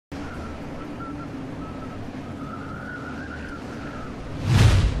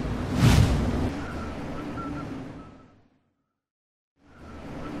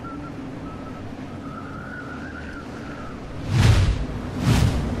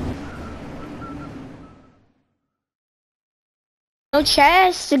No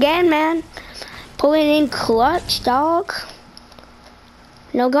chests again, man. Pulling in clutch, dog.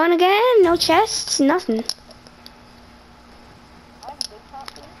 No gun again, no chests, nothing.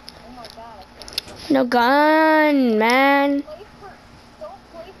 No gun, man. Don't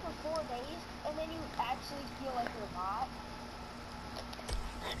play for 4 days and then you actually feel like you're hot.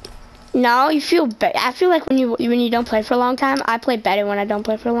 No, you feel better. I feel like when you don't play for a long time, I play better when I don't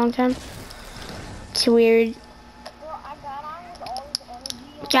play for a long time. It's weird. Bro, I got on with all this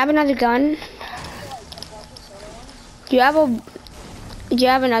energy. Do you have another gun? Do you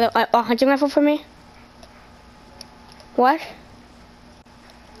have another a hunting rifle for me? What?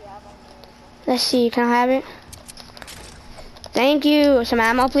 Let's see, can I have it? Thank you. Some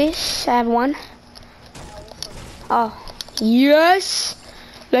ammo, please. I have one. Oh, yes.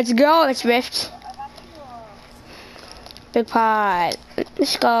 Let's go. Let's rift. Big pot.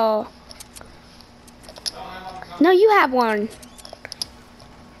 Let's go. No, you have one.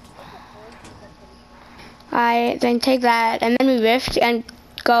 Alright, then take that, and then we rift and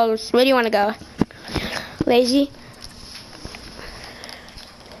go. Where do you want to go? Lazy?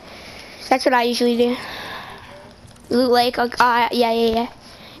 That's what I usually do. Loot Lake, yeah.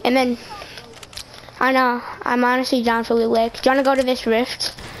 And then, I know, I'm honestly down for Loot Lake. Do you want to go to this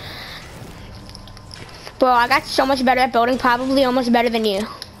rift? Bro, I got so much better at building, probably almost better than you. I'm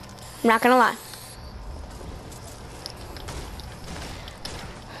not gonna lie.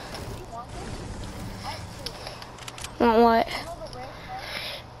 Want what?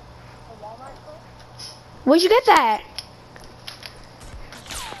 Where'd you get that?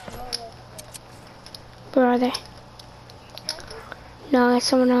 Where are they? No, that's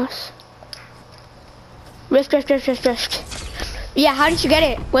someone else. Rift. Yeah, how did you get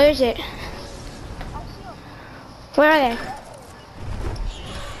it? Where is it? Where are they?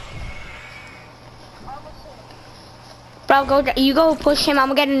 Bro, you go push him. I'm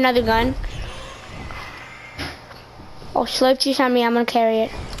gonna get another gun. Oh, slurp juice on me. I'm gonna carry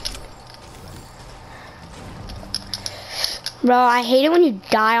it. Bro, I hate it when you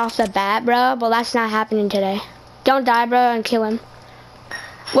die off the bat, bro, but that's not happening today. Don't die, bro, and kill him.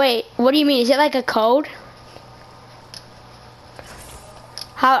 Wait, what do you mean? Is it like a code?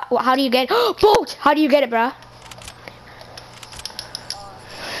 How do you get it? Bolt! How do you get it, bro?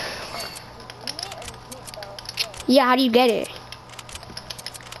 Yeah, how do you get it?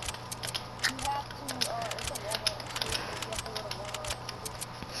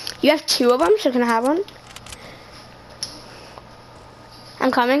 You have 2 of them, so can I have one? I'm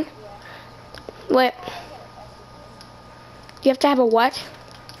coming. Wait. You have to have a what?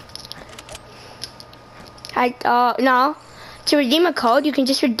 No. To redeem a code, you can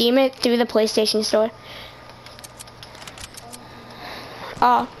just redeem it through the PlayStation Store.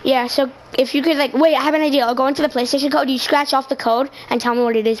 Oh, yeah, so if you could wait, I have an idea. I'll go into the PlayStation code, you scratch off the code, and tell me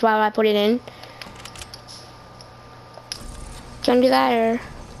what it is while I put it in. Do you wanna do that, or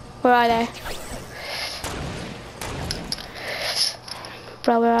where are they?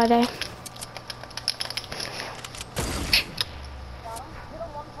 Bro, where are they?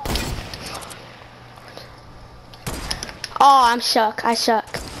 Oh, I'm shook. I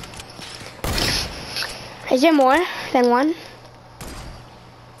suck. Is there more than one?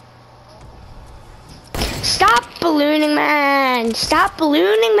 Stop ballooning, man! Stop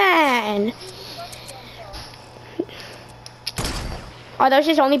ballooning, man! Are those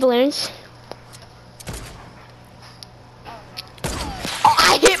just only balloons? Oh,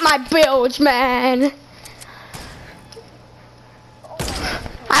 I hit my bilge, man!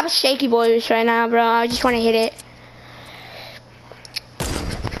 I have a shaky voice right now, bro. I just want to hit it.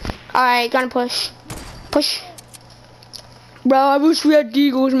 Alright, gonna push. Push. Bro, I wish we had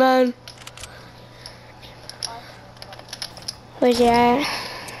deagles, man. Where's he at?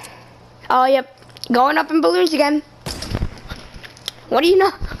 Oh, yep. Going up in balloons again. What do you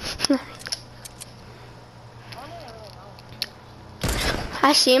know?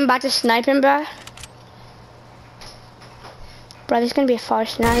 I see him about to snipe him, bro. Bro, this is gonna be a far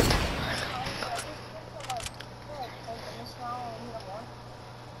snipe.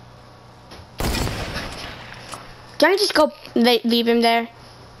 Do you want to just go leave him there?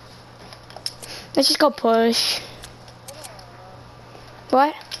 Let's just go push.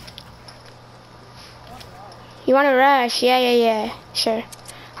 What? You want to rush? Yeah. Sure.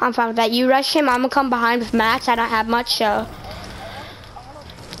 I'm fine with that. You rush him, I'm gonna come behind with mats. I don't have much, so.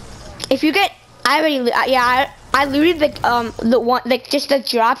 If you get, I looted the one, just the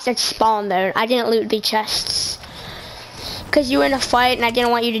drops that spawn there. I didn't loot the chests. Cause you were in a fight and I didn't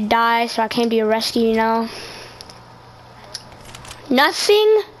want you to die, so I came to your rescue, you know.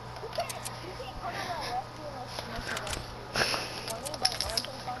 Nothing?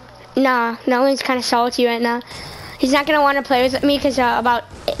 Nah, Nolan's kind of salty right now. He's not gonna want to play with me because about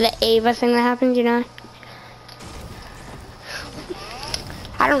the Ava thing that happened, you know.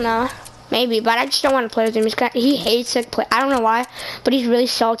 I don't know, maybe, but I just don't want to play with him. He hates to play. I don't know why, but he's really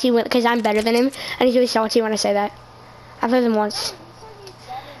salty because I'm better than him, and he's really salty when I say that. I've played with him once.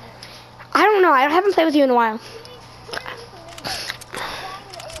 I don't know. I haven't played with you in a while.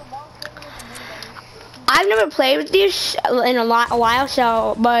 I've never played with you in a while,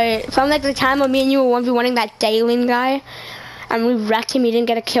 so, but from like the time when me and you were 1v1ing that Dalen guy, and we wrecked him, he didn't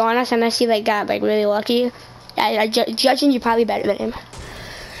get a kill on us unless he like got like really lucky. Judging you probably better than him.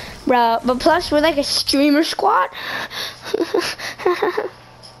 Bro, but plus we're like a streamer squad.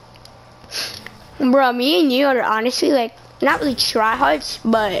 Bro, me and you are honestly like, not really tryhards,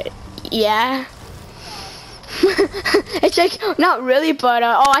 but yeah. It's like, not really, but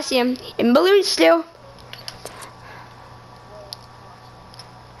oh, I see him. In balloons still.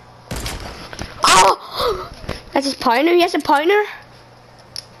 Oh! That's his partner? He has a partner?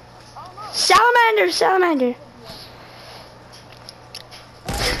 Salamander, salamander.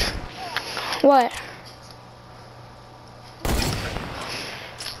 What?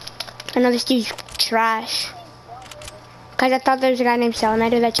 I know this dude's trash. Cause I thought there was a guy named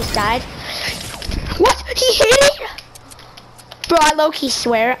Salamander that just died. What? He hit it? Bro, I low-key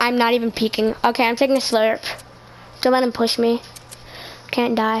swear I'm not even peeking. Okay, I'm taking a slurp. Don't let him push me.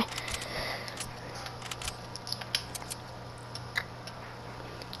 Can't die.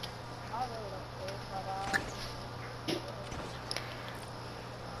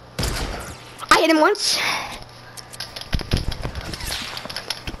 I hit him once.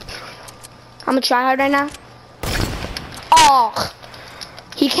 I'm gonna try hard right now. Oh,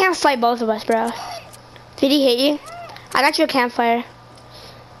 he can't fight both of us, bro. Did he hit you? I got you a campfire.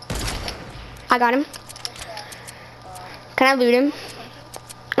 I got him. Can I loot him?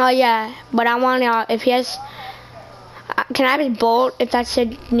 Oh yeah, but I want if he has. Can I have his bolt? If that's a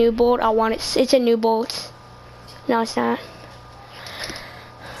new bolt, I want it. It's a new bolt. No, it's not.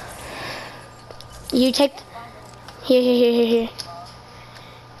 You take. Here.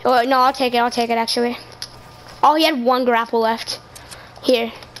 Oh no, I'll take it. I'll take it actually. Oh, he had one grapple left.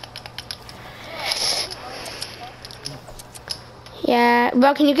 Here. Yeah,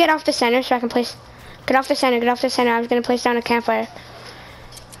 bro, can you get off the center so I can place? Get off the center. Get off the center. I was gonna place down a campfire.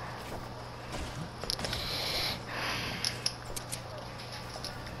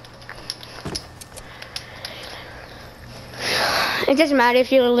 It doesn't matter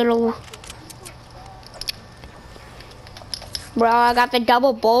if you're a little. Bro, I got the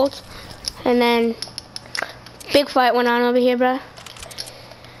double bolt, and then big fight went on over here, bro.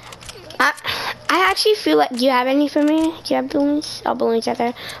 I actually feel like, do you have any for me? Do you have balloons? Oh, balloons out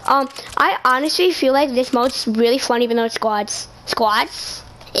there. I honestly feel like this mode's really fun, even though it's squads. Squads,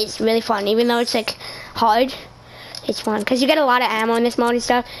 it's really fun, even though it's like hard. It's fun because you get a lot of ammo in this mode and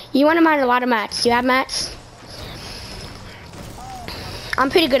stuff. You want to mine a lot of mats. Do you have mats? I'm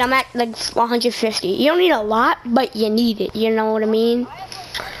pretty good. I'm at like 150. You don't need a lot, but you need it. You know what I mean?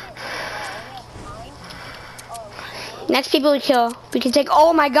 Next people we kill, we can take.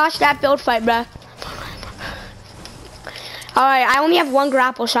 Oh my gosh, that build fight, bruh. All right, I only have one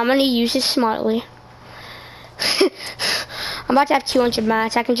grapple, so I'm gonna use this smartly. I'm about to have 200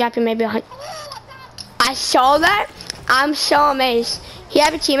 mats. I can drop you maybe 100. I saw that. I'm so amazed. He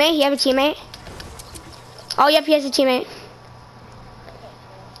have a teammate. He have a teammate. Oh yep, he has a teammate.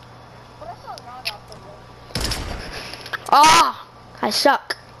 Oh, I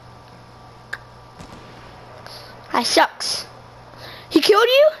suck. I sucks. He killed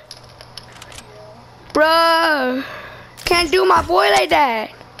you? Bro, can't do my boy like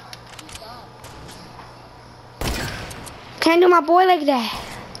that. Can't do my boy like that.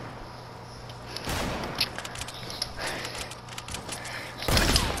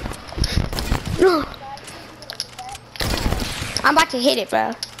 No. I'm about to hit it,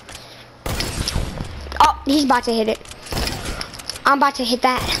 bro. Oh, he's about to hit it. I'm about to hit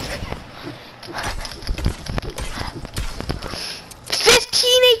that.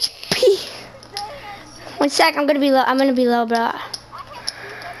 15 HP. 1 sec, I'm gonna be low. I'm gonna be low, bro.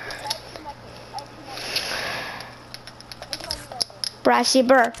 Bro, I see,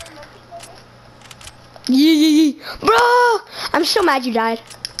 bro. Yeah. Bro, I'm so mad you died.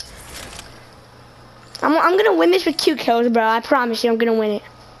 I'm gonna win this with 2 kills, bro. I promise you, I'm gonna win it.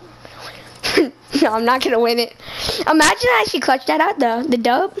 No, I'm not gonna win it. Imagine I actually clutched that out though. The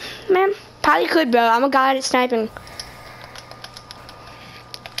dub, man. Probably could, bro. I'm a god at sniping.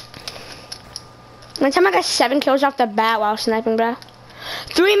 One time I got 7 kills off the bat while sniping, bro.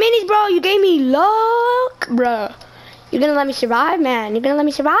 3 minis, bro. You gave me luck, bro. You're gonna let me survive, man. You're gonna let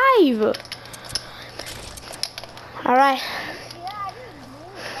me survive. Alright. Yeah, I just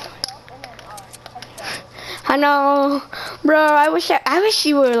moved myself and then headshot. I know. Bro, I wish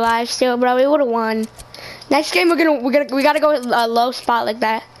you were alive still, bro. We would've won. Next game we gotta go a low spot like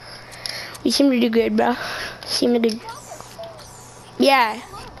that. We seem to do good, bro. Seem to do. Yeah.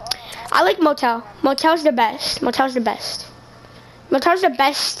 I like motel. Motel's the best. Motel's the best. Motel's the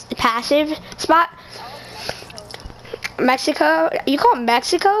best passive spot. Mexico? You call it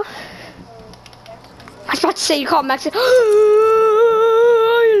Mexico? I was about to say you call it Mexico.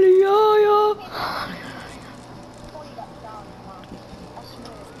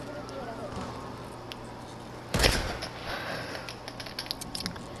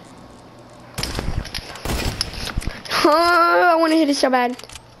 I want to hit it so bad.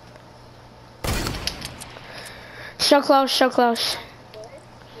 So close, so close.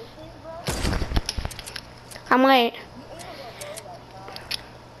 I'm late.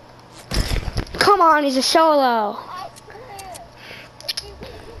 Come on, he's a solo. I swear, if you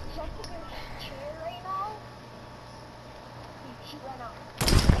could just jump in your chair right now, she ran out.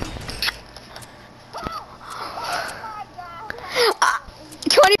 Oh my god.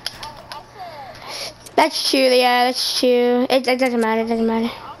 20. I said, That's true, yeah, that's true. It doesn't matter, it doesn't matter.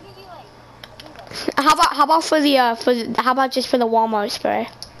 I'll give you like, How about how about just for the Walmart spray?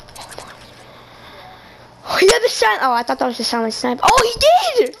 Oh, he had the sound. Oh, I thought that was the silent sniper. Oh,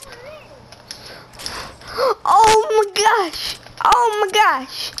 he did! Oh my gosh! Oh my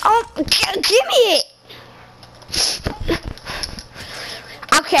gosh! Oh, give me it!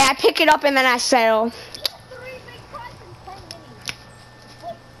 Okay, I pick it up and then I settle. 3 big pots in 10 minutes.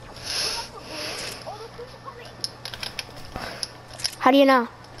 Like, put up the blue. Oh, the creeps are coming. How do you know?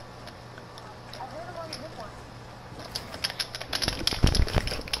 I heard him on the zip line.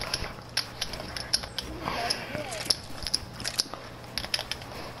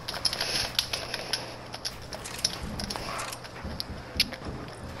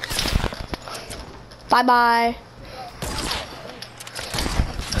 Bye bye.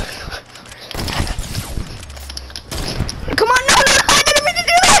 Come on, no, I didn't mean to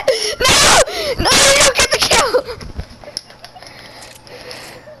do that! No, you don't get the kill!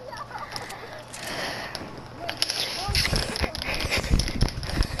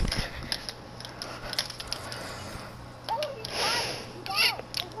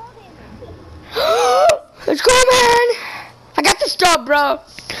 Let's go, man! I got this job, bro.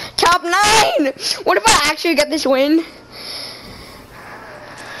 Top 9! What if I actually get this win?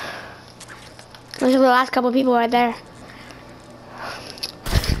 Those are the last couple people right there.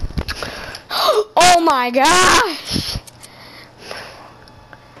 Oh my gosh!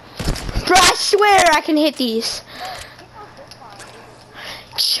 Bro, I swear I can hit these.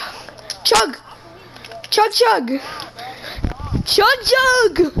 Chug, chug, chug, chug, chug,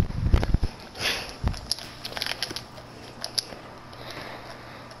 chug.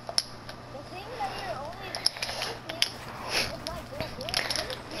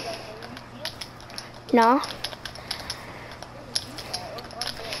 No.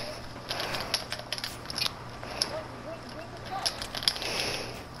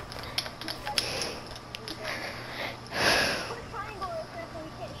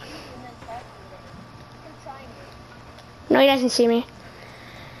 No, he doesn't see me.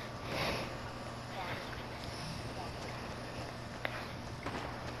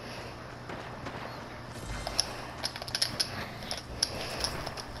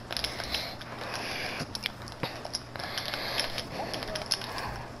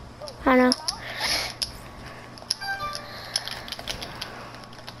 I know.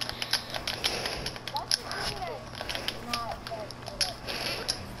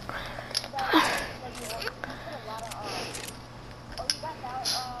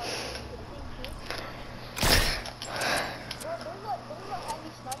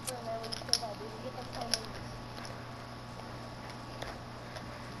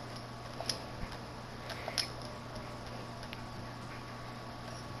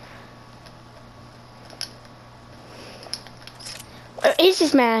 Where is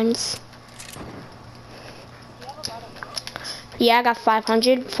this man's? Yeah, I got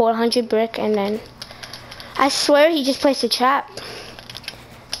 500, 400 brick, and then I swear he just placed a trap.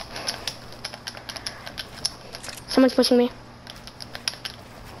 Someone's pushing me.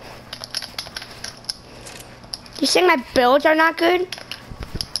 You saying my builds are not good?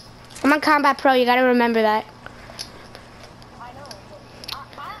 I'm on Combat Pro, you gotta remember that. I know,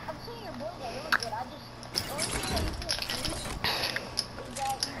 but I'm saying your builds are really good. I just, the only thing that you can is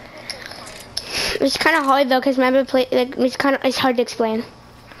that you It's kind of hard though, cause remember, it's hard to explain.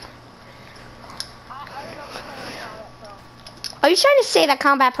 I don't know if you're playing on Combat Pro. Are you trying to say that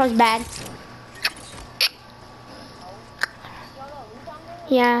Combat Pro's bad?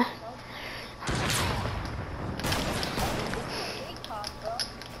 Yeah.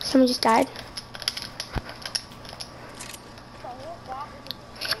 Someone just died.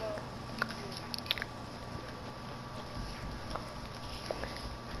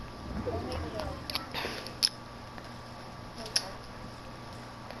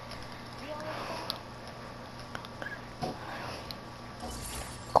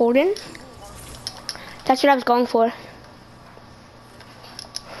 Golden? That's what I was going for.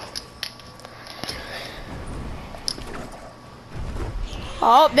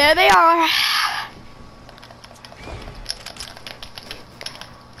 Oh, there they are.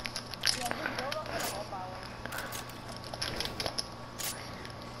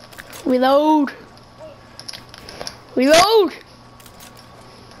 Reload. Reload.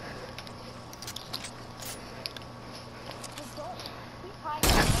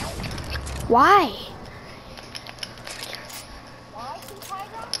 Why?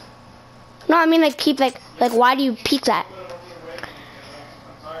 No, I mean like keep like why do you peek that?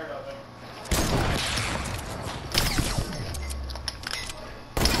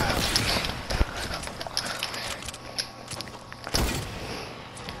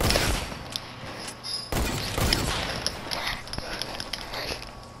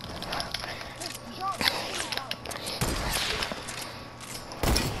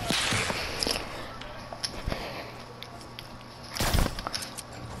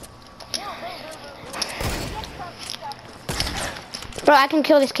 Bro, I can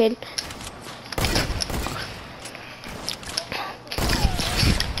kill this kid.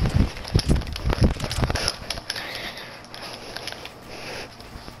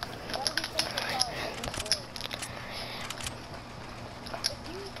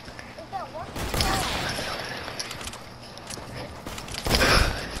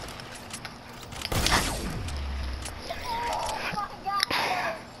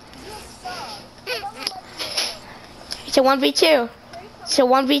 It's a 1v2. It's a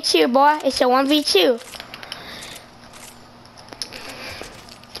 1v2, boy. It's a 1v2.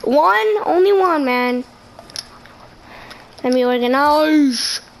 Only one, man. Let me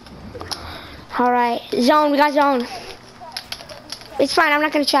organize. Alright, zone, we got zone. It's fine, I'm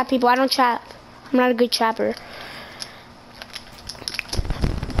not gonna trap people. I don't trap. I'm not a good trapper.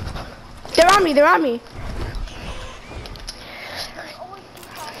 They're on me, they're on me.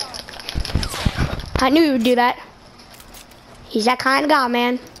 I knew you would do that. He's that kind of guy,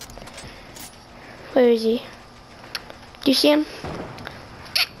 man. Where is he? Do you see him?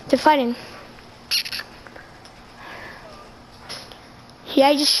 They're fighting.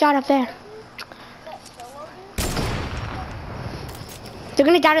 Yeah, he just shot up there. They're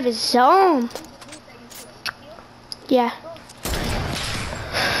gonna die to the zone. Yeah.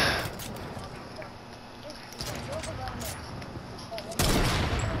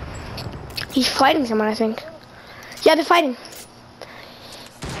 He's fighting someone, I think. Yeah, they're fighting.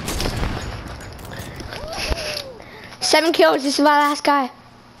 7 kills, this is my last guy.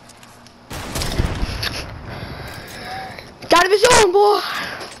 Out of his zone, boy.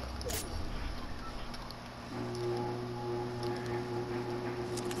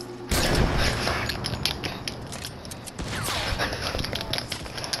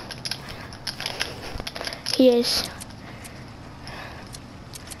 He is.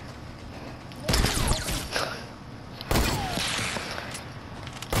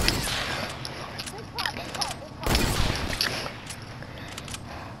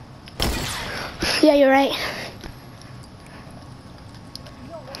 Yeah, you're right.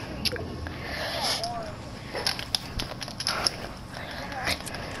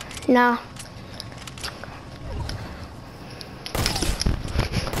 No.